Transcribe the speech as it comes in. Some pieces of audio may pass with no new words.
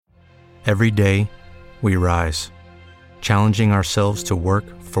Every day, we rise, challenging ourselves to work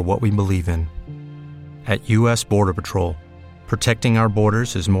for what we believe in. At U.S. Border Patrol, protecting our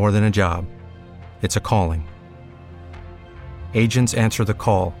borders is more than a job. It's a calling. Agents answer the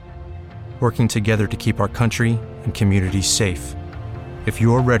call, working together to keep our country and communities safe. If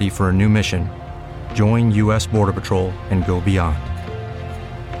you're ready for a new mission, join U.S. Border Patrol and go beyond.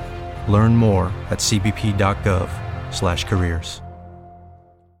 Learn more at cbp.gov/careers.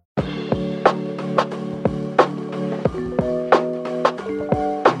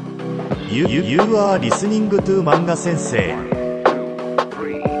 You are listening to Manga Sensei.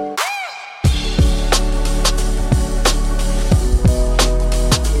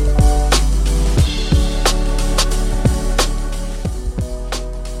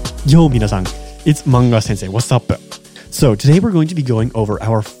 Yo, minasan, it's Manga Sensei. What's up? So today we're going to be going over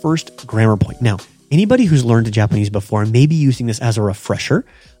our first grammar point. Now, anybody who's learned Japanese before may be using this as a refresher.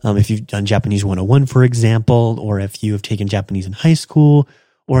 If you've done Japanese 101, for example, or if you have taken Japanese in high school,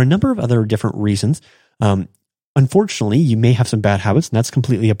 or a number of other different reasons. Unfortunately, you may have some bad habits, and that's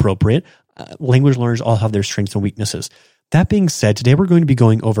completely appropriate. Language learners all have their strengths and weaknesses. That being said, today we're going to be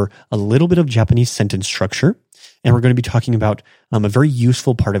going over a little bit of Japanese sentence structure, and we're going to be talking about a very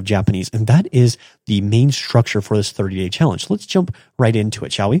useful part of Japanese, and that is the main structure for this 30-day challenge. So let's jump right into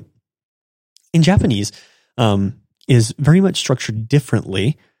it, shall we? In Japanese, is very much structured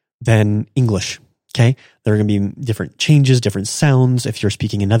differently than English. Okay, there are going to be different changes, different sounds. If you're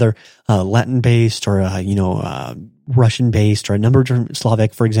speaking another Latin-based or Russian-based or a number of different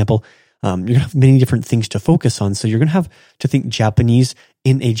Slavic, for example, you're going to have many different things to focus on. So you're going to have to think Japanese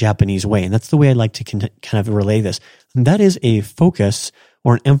in a Japanese way, and that's the way I like to kind of relay this. And that is a focus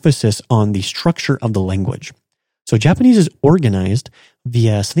or an emphasis on the structure of the language. So Japanese is organized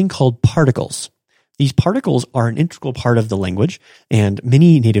via something called particles. These particles are an integral part of the language, and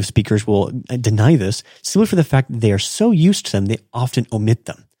many native speakers will deny this simply for the fact that they are so used to them, they often omit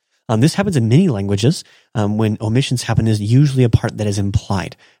them. This happens in many languages. When omissions happen, is usually a part that is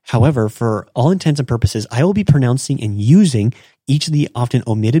implied. However, for all intents and purposes, I will be pronouncing and using each of the often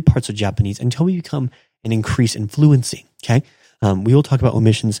omitted parts of Japanese until we become an increase in fluency. Okay, we will talk about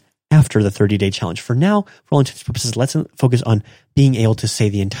omissions after the 30-day challenge. For now, for all intents and purposes, let's focus on being able to say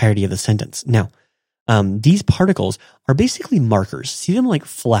the entirety of the sentence. Now, these particles are basically markers. See them like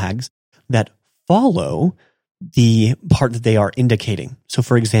flags that follow the part that they are indicating. So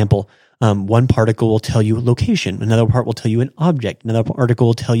for example, one particle will tell you location, another part will tell you an object, another particle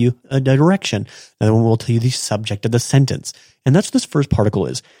will tell you a direction, another one will tell you the subject of the sentence. And that's what this first particle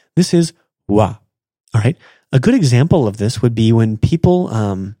is. This is wa. All right. A good example of this would be when people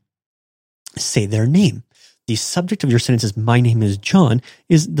say their name. The subject of your sentence is "my name is John."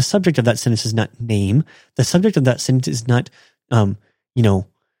 Is the subject of that sentence is not name. The subject of that sentence is not, it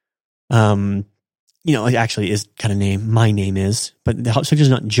actually is kind of name. My name is, but the subject is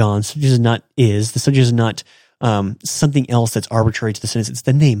not John. The subject is not is. The subject is not something else that's arbitrary to the sentence. It's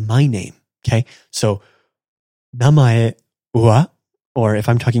the name, my name. Okay, so namae wa, or if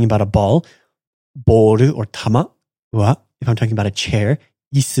I'm talking about a ball, boru or tama wa. If I'm talking about a chair,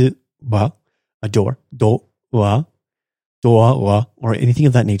 isu wa. A door, do wa, doa wa, or anything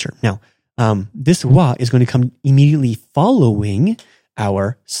of that nature. Now, this wa is going to come immediately following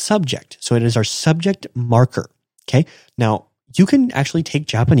our subject. So it is our subject marker. Okay. Now, you can actually take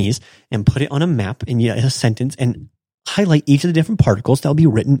Japanese and put it on a map in a sentence and highlight each of the different particles that will be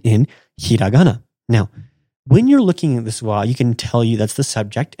written in hiragana. Now, when you're looking at this wa, you can tell you that's the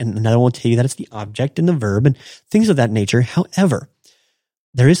subject, and another one will tell you that it's the object and the verb and things of that nature. However,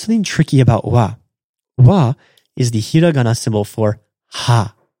 there is something tricky about wa. Wa is the hiragana symbol for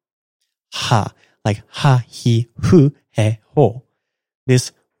ha. Ha, like ha, hi, hu, he, ho.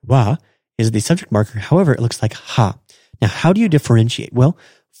 This wa is the subject marker. However, it looks like ha. Now, how do you differentiate? Well,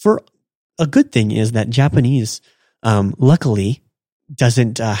 for a good thing is that Japanese, luckily,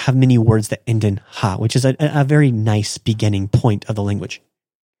 doesn't have many words that end in ha, which is a very nice beginning point of the language.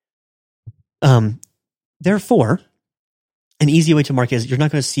 Therefore, an easy way to mark it is you're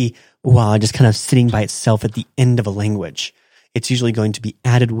not going to see wa just kind of sitting by itself at the end of a language. It's usually going to be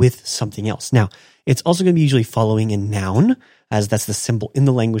added with something else. Now, it's also going to be usually following a noun, as that's the symbol in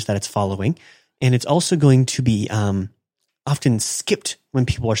the language that it's following. And it's also going to be often skipped when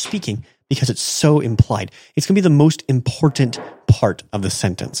people are speaking because it's so implied. It's going to be the most important part of the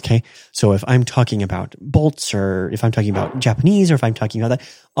sentence, okay? So if I'm talking about bolts, or if I'm talking about Japanese, or if I'm talking about that,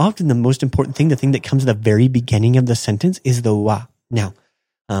 often the most important thing, the thing that comes at the very beginning of the sentence is the wa. Now,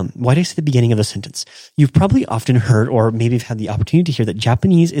 Why did I say the beginning of the sentence? You've probably often heard, or maybe have had the opportunity to hear, that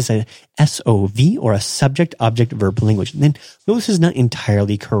Japanese is a SOV, or a subject, object, verb language. And then, though this is not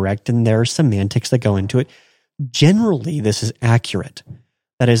entirely correct, and there are semantics that go into it, generally this is accurate.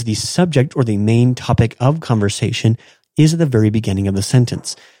 That is, the subject or the main topic of conversation is at the very beginning of the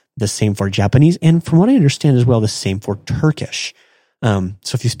sentence. The same for Japanese, and from what I understand as well, the same for Turkish. So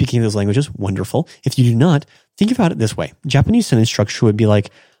if you're speaking those languages, wonderful. If you do not, think about it this way. Japanese sentence structure would be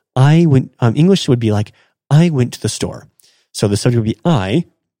like, English would be like, I went to the store. So the subject would be I,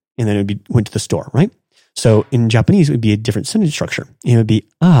 and then it would be went to the store, right? So in Japanese, it would be a different sentence structure. It would be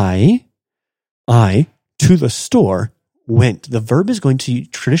I to the store went. The verb is going to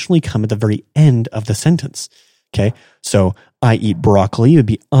traditionally come at the very end of the sentence. Okay, so I eat broccoli, it would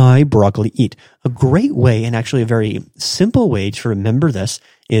be I broccoli eat. A great way, and actually a very simple way to remember this,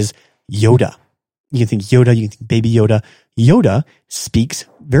 is Yoda. You can think Yoda, you can think Baby Yoda. Yoda speaks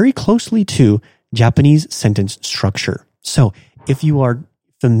very closely to Japanese sentence structure. So if you are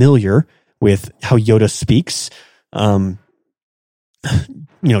familiar with how Yoda speaks, try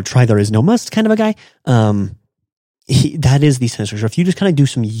there is no must kind of a guy, that is the sentence structure. If you just kind of do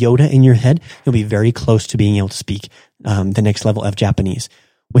some Yoda in your head, you'll be very close to being able to speak the next level of Japanese.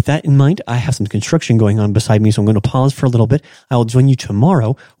 With that in mind, I have some construction going on beside me, so I'm going to pause for a little bit. I will join you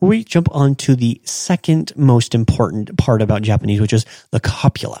tomorrow where we jump on to the second most important part about Japanese, which is the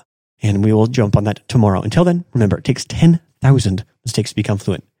copula. And we will jump on that tomorrow. Until then, remember, it takes 10,000 mistakes to become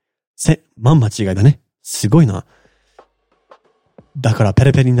fluent. 万間違いだね。すごいな。だからペ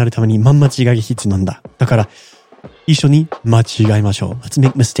レペレになるために万間違いが必要なんだ。だから一緒に間違いましょう。Let's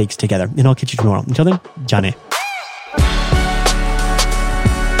make mistakes together. And I'll catch you tomorrow. Until then, じゃあね。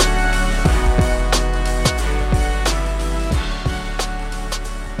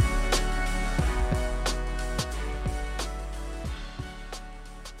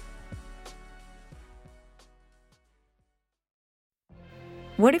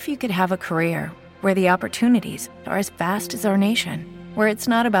What if you could have a career where the opportunities are as vast as our nation, where it's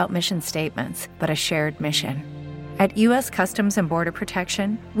not about mission statements, but a shared mission? At U.S. Customs and Border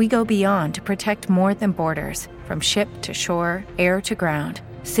Protection, we go beyond to protect more than borders. From ship to shore, air to ground,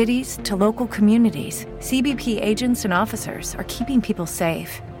 cities to local communities, CBP agents and officers are keeping people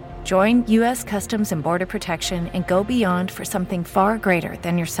safe. Join U.S. Customs and Border Protection and go beyond for something far greater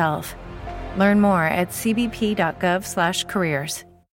than yourself. Learn more at cbp.gov/careers.